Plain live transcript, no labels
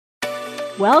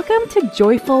Welcome to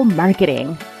Joyful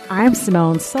Marketing. I'm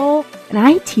Simone Seol, and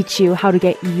I teach you how to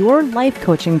get your life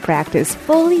coaching practice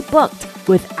fully booked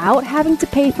without having to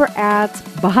pay for ads,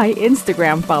 buy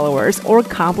Instagram followers, or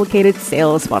complicated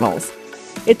sales funnels.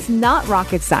 It's not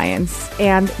rocket science,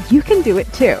 and you can do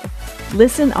it too.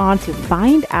 Listen on to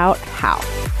find out how.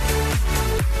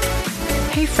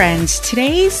 Hey friends,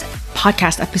 today's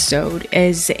podcast episode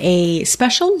is a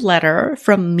special letter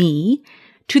from me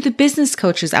to the business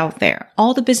coaches out there,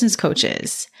 all the business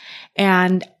coaches.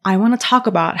 And I want to talk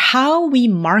about how we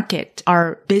market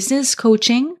our business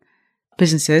coaching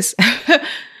businesses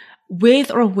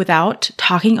with or without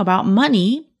talking about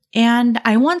money. And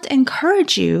I want to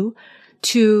encourage you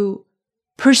to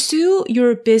pursue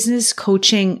your business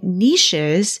coaching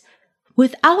niches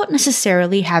without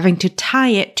necessarily having to tie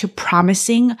it to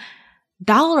promising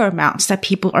dollar amounts that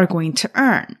people are going to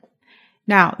earn.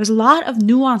 Now, there's a lot of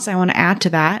nuance I want to add to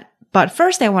that, but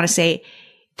first I want to say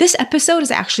this episode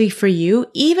is actually for you,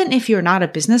 even if you're not a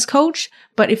business coach,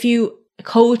 but if you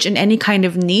coach in any kind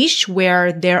of niche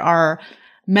where there are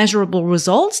measurable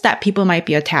results that people might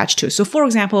be attached to. So for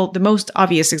example, the most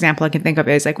obvious example I can think of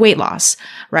is like weight loss,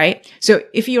 right? So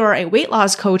if you're a weight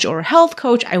loss coach or a health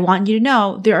coach, I want you to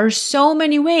know there are so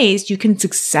many ways you can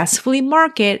successfully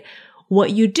market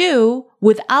what you do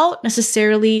without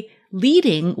necessarily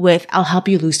leading with, I'll help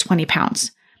you lose 20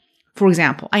 pounds. For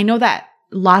example, I know that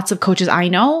lots of coaches I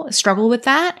know struggle with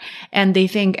that. And they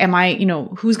think,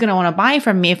 who's going to want to buy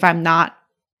from me if I'm not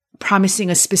promising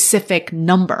a specific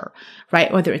number,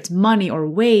 right? Whether it's money or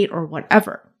weight or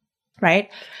whatever, right?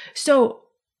 So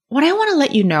what I want to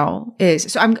let you know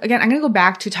is, I'm going to go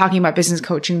back to talking about business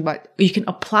coaching, but you can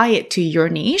apply it to your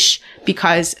niche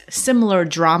because similar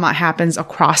drama happens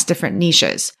across different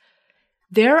niches.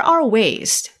 There are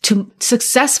ways to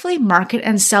successfully market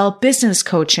and sell business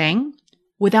coaching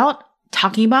without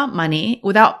talking about money,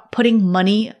 without putting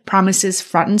money promises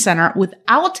front and center,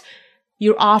 without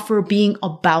your offer being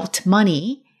about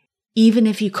money, even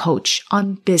if you coach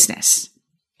on business.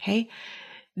 Okay.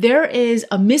 There is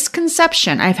a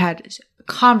misconception. I've had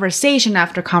conversation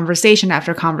after conversation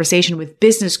after conversation with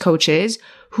business coaches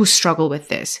who struggle with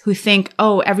this, who think,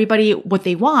 everybody, what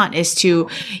they want is to,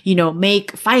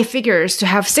 make 5 figures, to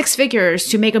have 6 figures,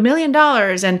 to make $1 million.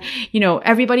 And,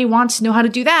 everybody wants to know how to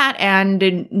do that.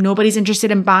 And nobody's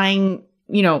interested in buying,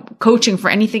 coaching for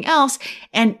anything else.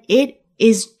 And it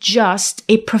is just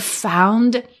a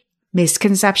profound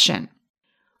misconception.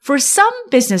 For some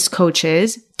business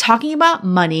coaches, talking about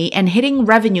money and hitting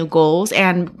revenue goals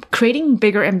and creating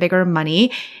bigger and bigger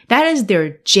money, that is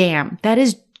their jam. That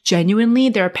is genuinely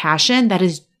their passion. That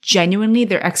is genuinely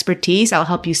their expertise. I'll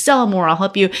help you sell more. I'll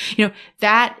help you,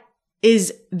 that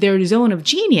is their zone of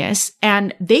genius.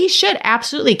 And they should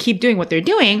absolutely keep doing what they're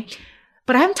doing.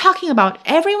 But I'm talking about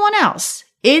everyone else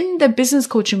in the business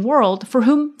coaching world for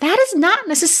whom that is not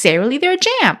necessarily their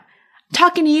jam. I'm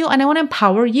talking to you and I want to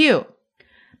empower you.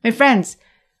 My friends,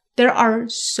 there are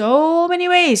so many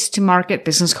ways to market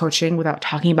business coaching without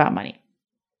talking about money.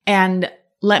 And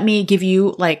let me give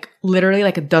you literally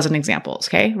a dozen examples,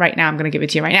 okay? Right now, I'm going to give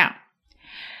it to you right now.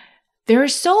 There are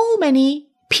so many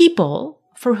people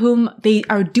for whom they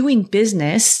are doing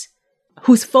business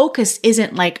whose focus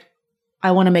isn't I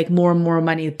want to make more and more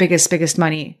money, biggest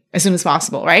money as soon as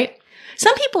possible, right?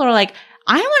 Some people are like,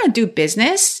 I want to do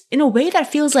business in a way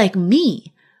that feels like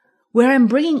me, where I'm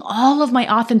bringing all of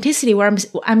my authenticity, where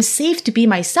I'm safe to be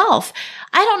myself.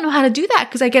 I don't know how to do that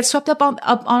because I get swept up on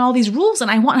all these rules and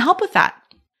I want help with that.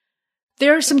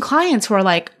 There are some clients who are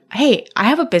like, hey, I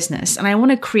have a business and I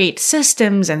want to create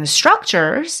systems and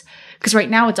structures because right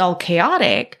now it's all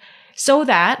chaotic so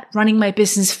that running my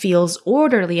business feels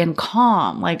orderly and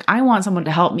calm. I want someone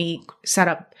to help me set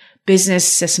up business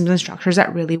systems and structures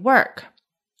that really work.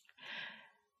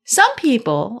 Some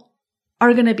people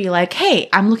are going to be like, hey,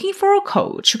 I'm looking for a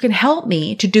coach who can help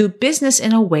me to do business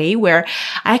in a way where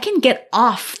I can get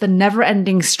off the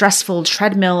never-ending stressful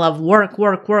treadmill of work,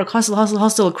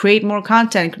 hustle, create more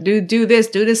content, do this,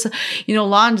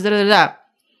 launch,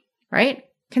 right?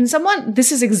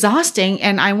 This is exhausting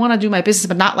and I want to do my business,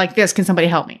 but not like this. Can somebody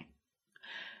help me?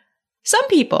 Some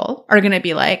people are going to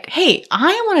be like, hey,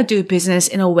 I want to do business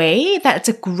in a way that's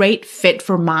a great fit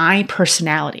for my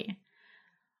personality.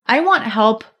 I want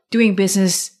help doing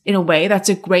business in a way that's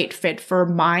a great fit for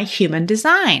my human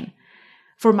design,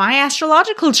 for my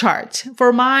astrological chart,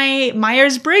 for my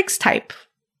Myers-Briggs type,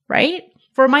 right?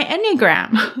 For my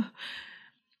Enneagram.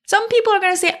 Some people are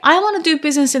going to say, I want to do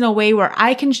business in a way where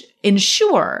I can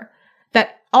ensure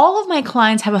that all of my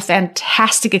clients have a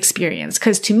fantastic experience.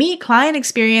 Because to me, client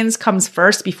experience comes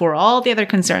first before all the other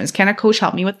concerns. Can a coach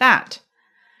help me with that?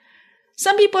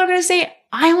 Some people are going to say,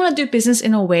 I want to do business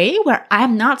in a way where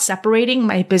I'm not separating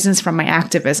my business from my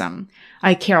activism.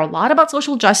 I care a lot about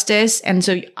social justice, and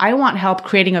so I want help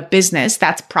creating a business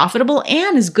that's profitable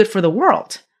and is good for the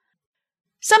world.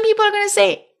 Some people are going to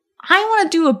say, I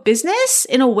want to do a business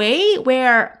in a way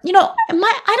where,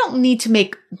 I don't need to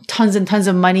make tons and tons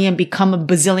of money and become a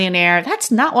bazillionaire. That's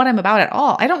not what I'm about at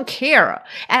all. I don't care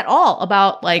at all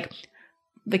about like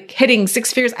hitting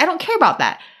six figures. I don't care about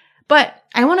that. But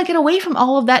I want to get away from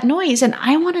all of that noise, and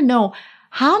I want to know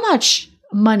how much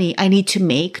money I need to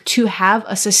make to have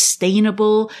a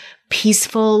sustainable,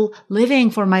 peaceful living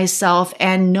for myself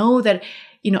and know that,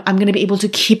 I'm going to be able to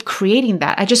keep creating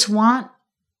that. I just want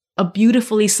a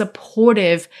beautifully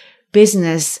supportive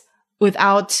business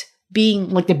without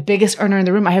being like the biggest earner in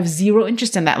the room. I have zero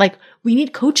interest in that. Like, we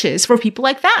need coaches for people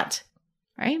like that,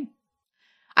 right?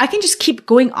 I can just keep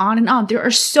going on and on. There are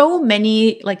so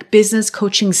many like business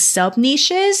coaching sub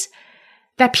niches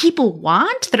that people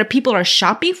want, that people are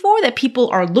shopping for, that people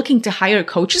are looking to hire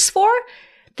coaches for,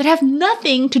 that have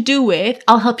nothing to do with,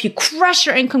 I'll help you crush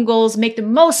your income goals, make the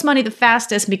most money the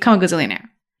fastest, and become a gazillionaire.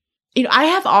 I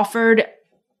have offered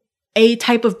a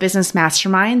type of business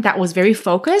mastermind that was very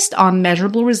focused on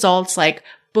measurable results, like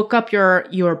book up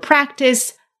your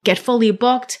practice, get fully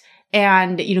booked,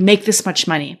 and make this much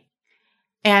money.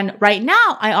 And right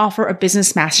now I offer a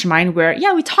business mastermind where,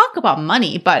 we talk about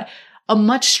money, but a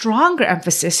much stronger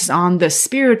emphasis is on the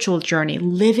spiritual journey,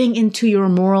 living into your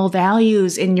moral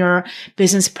values in your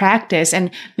business practice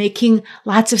and making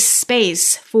lots of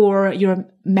space for your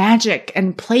magic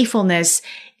and playfulness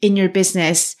in your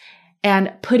business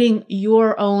and putting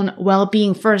your own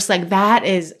well-being first. Like, that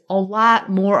is a lot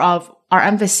more of our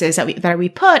emphasis that we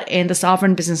put in the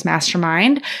Sovereign Business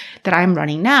Mastermind that I'm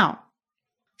running now.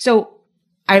 So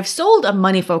I've sold a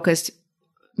money-focused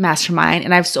mastermind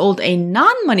and I've sold a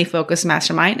non-money focused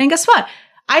mastermind. And guess what?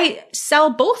 I sell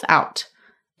both out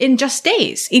in just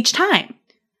days each time,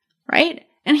 right?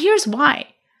 And here's why.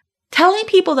 Telling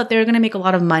people that they're going to make a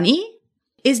lot of money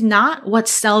is not what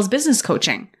sells business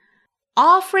coaching.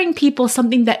 Offering people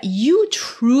something that you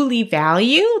truly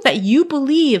value, that you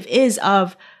believe is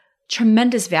of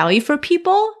tremendous value for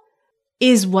people,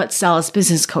 is what sells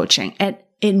business coaching. And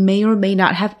it may or may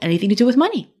not have anything to do with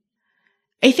money.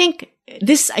 I think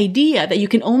this idea that you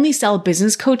can only sell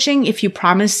business coaching if you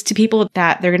promise to people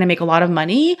that they're going to make a lot of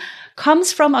money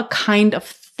comes from a kind of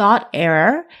thought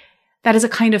error that is a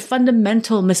kind of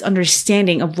fundamental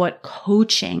misunderstanding of what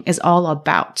coaching is all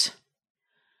about.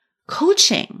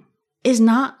 Coaching is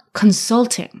not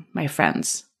consulting, my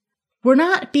friends. We're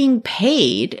not being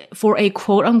paid for a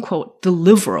quote unquote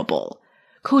deliverable.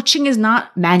 Coaching is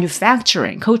not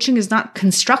manufacturing. Coaching is not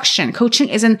construction. Coaching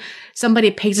isn't somebody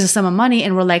pays us some money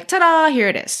and we're like, ta-da, here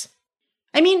it is.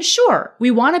 I mean, sure, we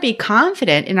want to be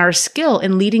confident in our skill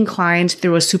in leading clients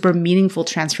through a super meaningful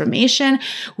transformation.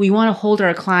 We want to hold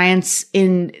our clients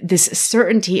in this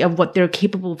certainty of what they're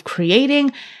capable of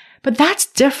creating. But that's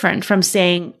different from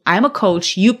saying, I'm a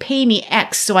coach, you pay me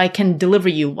X so I can deliver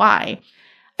you Y.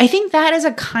 I think that is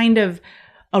a kind of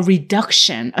a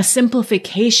reduction, a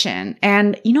simplification,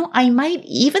 and, I might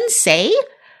even say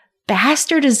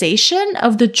bastardization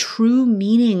of the true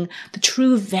meaning, the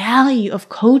true value of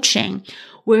coaching,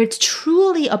 where it's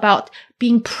truly about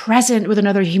being present with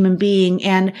another human being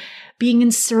and being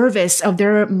in service of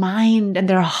their mind and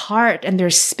their heart and their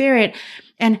spirit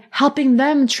and helping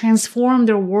them transform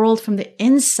their world from the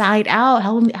inside out,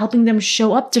 helping them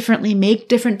show up differently, make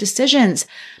different decisions.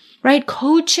 Right?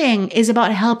 Coaching is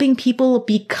about helping people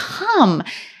become,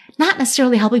 not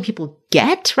necessarily helping people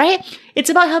get, right? It's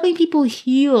about helping people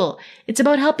heal. It's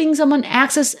about helping someone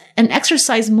access and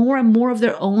exercise more and more of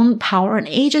their own power and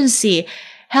agency,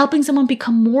 helping someone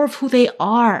become more of who they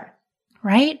are,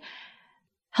 right?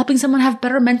 Helping someone have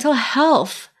better mental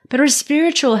health, better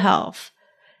spiritual health.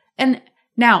 And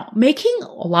now, making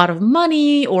a lot of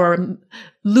money or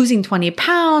losing 20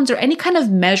 pounds or any kind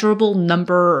of measurable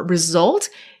number result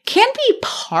can be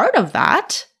part of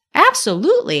that.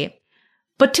 Absolutely.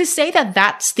 But to say that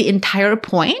that's the entire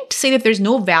point, to say that there's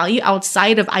no value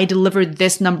outside of I delivered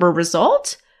this number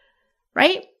result,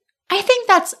 right? I think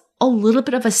that's a little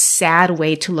bit of a sad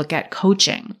way to look at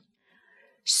coaching.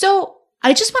 So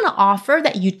I just want to offer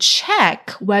that you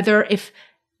check whether if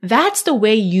that's the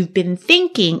way you've been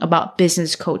thinking about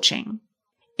business coaching.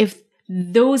 If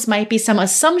those might be some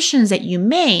assumptions that you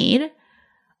made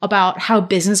about how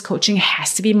business coaching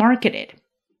has to be marketed.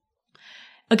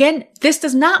 Again, this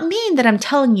does not mean that I'm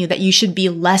telling you that you should be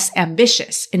less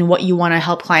ambitious in what you want to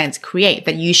help clients create,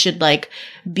 that you should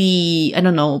be,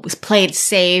 play it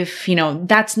safe,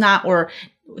 that's not, or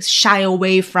shy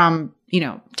away from,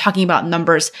 talking about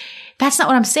numbers. That's not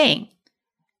what I'm saying.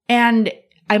 And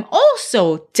I'm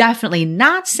also definitely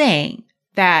not saying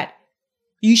that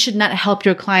you should not help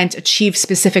your clients achieve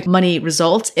specific money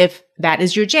results if that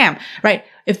is your jam, right?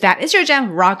 If that is your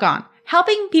jam, rock on.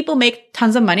 Helping people make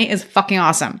tons of money is fucking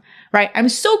awesome, right? I'm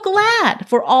so glad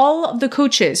for all of the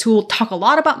coaches who will talk a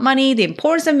lot about money, the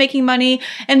importance of making money,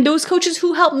 and those coaches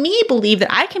who helped me believe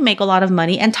that I can make a lot of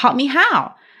money and taught me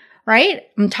how, right?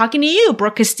 I'm talking to you,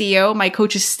 Brooke Castillo. My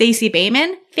coach is Stacey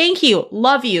Bayman. Thank you.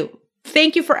 Love you.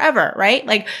 Thank you forever, right?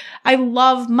 Like, I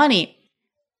love money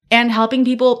and helping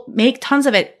people make tons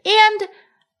of it. And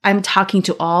I'm talking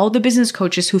to all the business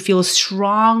coaches who feel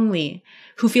strongly,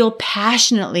 who feel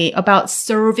passionately about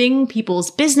serving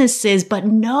people's businesses, but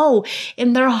know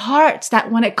in their hearts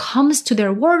that when it comes to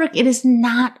their work, it is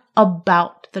not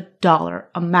about the dollar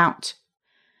amount.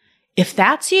 If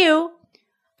that's you,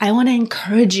 I want to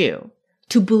encourage you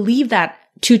to believe that,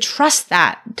 to trust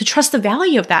the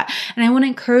value of that. And I want to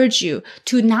encourage you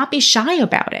to not be shy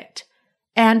about it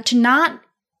and to not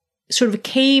sort of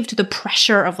cave to the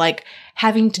pressure of like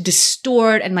having to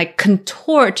distort and like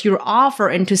contort your offer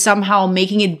into somehow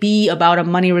making it be about a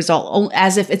money result,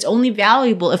 as if it's only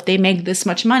valuable if they make this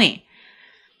much money.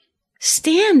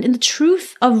 Stand in the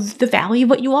truth of the value of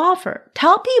what you offer.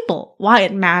 Tell people why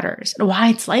it matters and why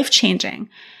it's life-changing.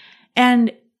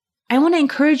 And I want to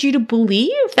encourage you to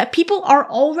believe that people are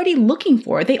already looking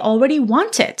for it. They already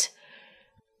want it.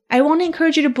 I want to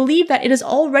encourage you to believe that it is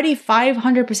already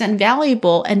 500%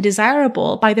 valuable and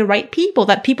desirable by the right people,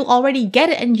 that people already get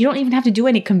it and you don't even have to do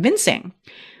any convincing.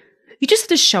 You just have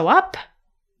to show up,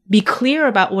 be clear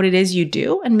about what it is you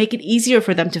do, and make it easier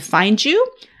for them to find you,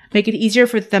 make it easier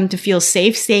for them to feel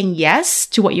safe saying yes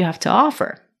to what you have to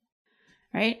offer,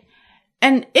 right?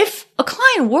 And if a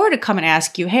client were to come and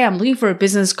ask you, hey, I'm looking for a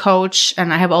business coach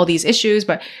and I have all these issues,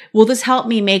 but will this help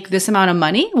me make this amount of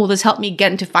money? Will this help me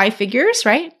get into 5 figures,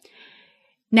 right?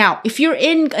 Now, if you're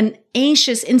in an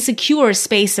anxious, insecure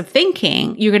space of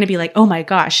thinking, you're going to be like, oh my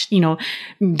gosh,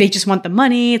 they just want the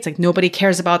money. It's like nobody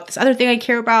cares about this other thing I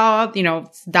care about.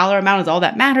 Dollar amount is all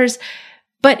that matters.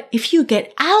 But if you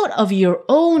get out of your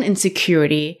own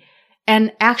insecurity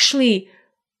and actually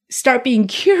start being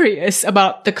curious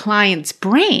about the client's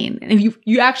brain, and if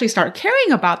you actually start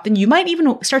caring about them, you might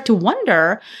even start to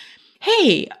wonder,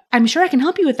 hey, I'm sure I can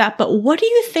help you with that, but what do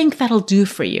you think that'll do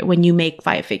for you when you make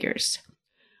 5 figures?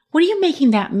 What are you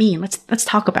making that mean? Let's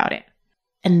talk about it.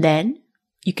 And then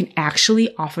you can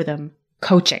actually offer them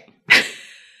coaching.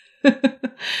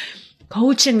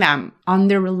 Coaching them on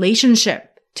their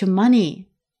relationship to money,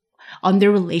 on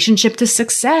their relationship to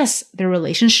success, their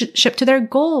relationship to their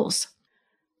goals,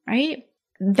 right?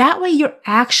 That way you're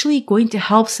actually going to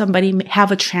help somebody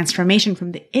have a transformation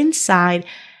from the inside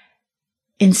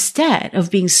instead of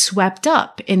being swept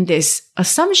up in this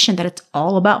assumption that it's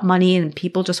all about money and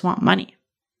people just want money.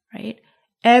 Right?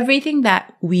 Everything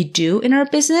that we do in our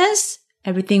business,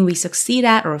 everything we succeed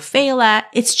at or fail at,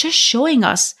 it's just showing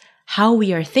us how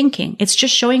we are thinking. It's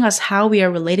just showing us how we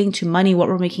are relating to money, what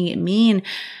we're making it mean,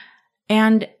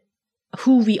 and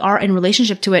who we are in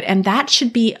relationship to it. And that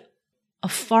should be a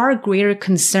far greater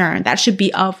concern. That should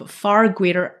be of far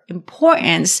greater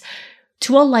importance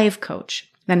to a life coach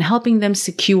than helping them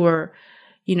secure,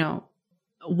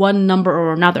 one number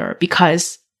or another.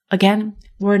 Because again,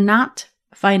 we're not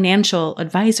financial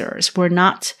advisors. We're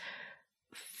not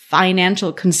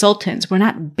financial consultants. We're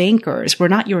not bankers. We're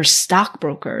not your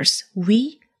stockbrokers.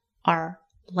 We are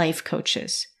life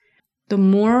coaches. The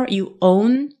more you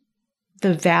own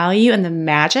the value and the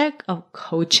magic of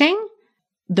coaching,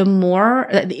 the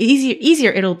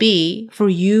easier it'll be for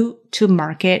you to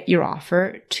market your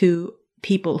offer to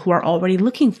people who are already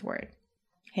looking for it.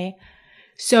 Okay.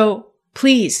 So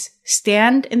please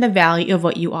stand in the value of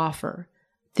what you offer.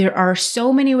 There are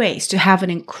so many ways to have an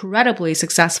incredibly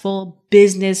successful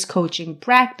business coaching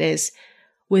practice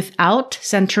without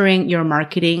centering your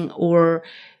marketing or,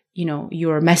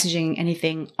 your messaging,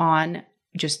 anything on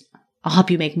just, I'll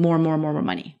help you make more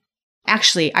money.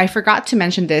 Actually, I forgot to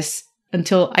mention this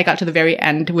until I got to the very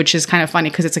end, which is kind of funny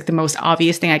because it's like the most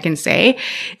obvious thing I can say,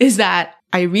 is that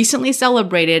I recently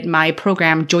celebrated my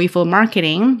program, Joyful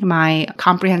Marketing, my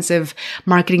comprehensive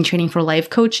marketing training for life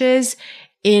coaches,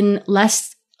 in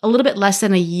a little bit less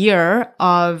than a year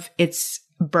of its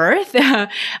birth.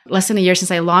 Less than a year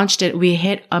since I launched it, we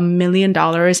hit $1 million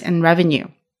in revenue.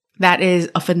 That is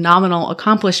a phenomenal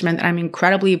accomplishment. I'm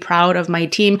incredibly proud of my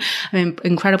team. I'm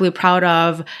incredibly proud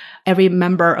of every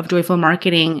member of Joyful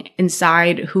Marketing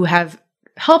inside who have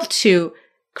helped to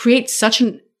create such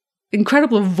an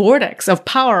incredible vortex of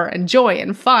power and joy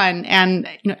and fun and,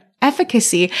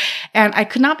 efficacy. And I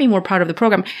could not be more proud of the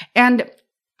program. And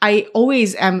I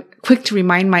always am quick to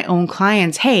remind my own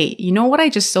clients, hey, you know what I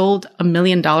just sold $1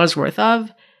 million worth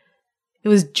of? It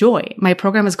was joy. My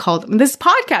program is called, this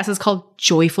podcast is called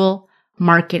Joyful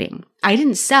Marketing. I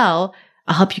didn't sell,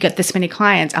 I'll help you get this many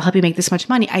clients, I'll help you make this much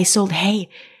money. I sold, hey,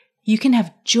 you can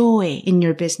have joy in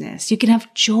your business. You can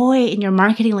have joy in your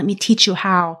marketing. Let me teach you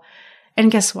how.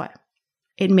 And guess what?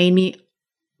 It made me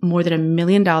more than $1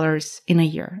 million in a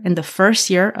year, in the first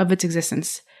year of its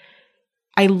existence.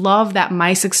 I love that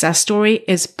my success story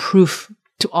is proof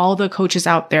to all the coaches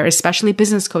out there, especially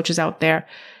business coaches out there,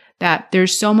 that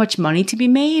there's so much money to be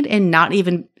made and not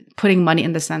even putting money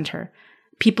in the center.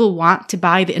 People want to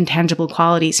buy the intangible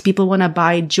qualities. People want to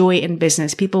buy joy in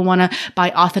business. People want to buy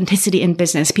authenticity in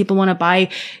business. People want to buy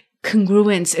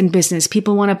congruence in business.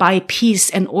 People want to buy peace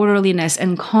and orderliness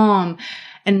and calm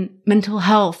and mental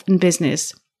health in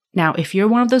business. Now, if you're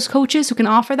one of those coaches who can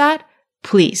offer that,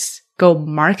 please go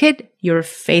market your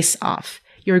face off.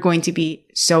 You're going to be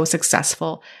so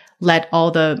successful. Let all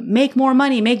the make more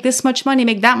money, make this much money,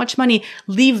 make that much money.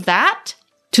 Leave that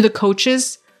to the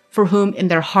coaches for whom in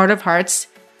their heart of hearts,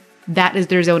 that is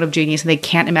their zone of genius and they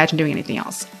can't imagine doing anything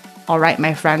else. All right,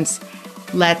 my friends,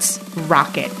 let's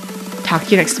rock it. Talk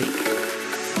to you next week.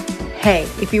 Hey,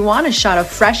 if you want a shot of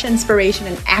fresh inspiration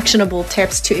and actionable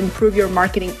tips to improve your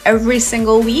marketing every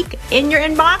single week in your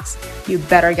inbox, you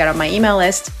better get on my email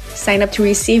list. Sign up to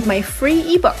receive my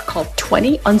free ebook called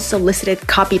 20 Unsolicited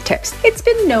Copy Tips. It's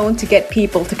been known to get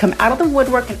people to come out of the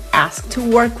woodwork and ask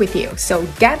to work with you. So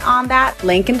get on that,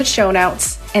 link in the show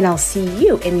notes, and I'll see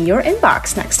you in your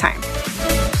inbox next time.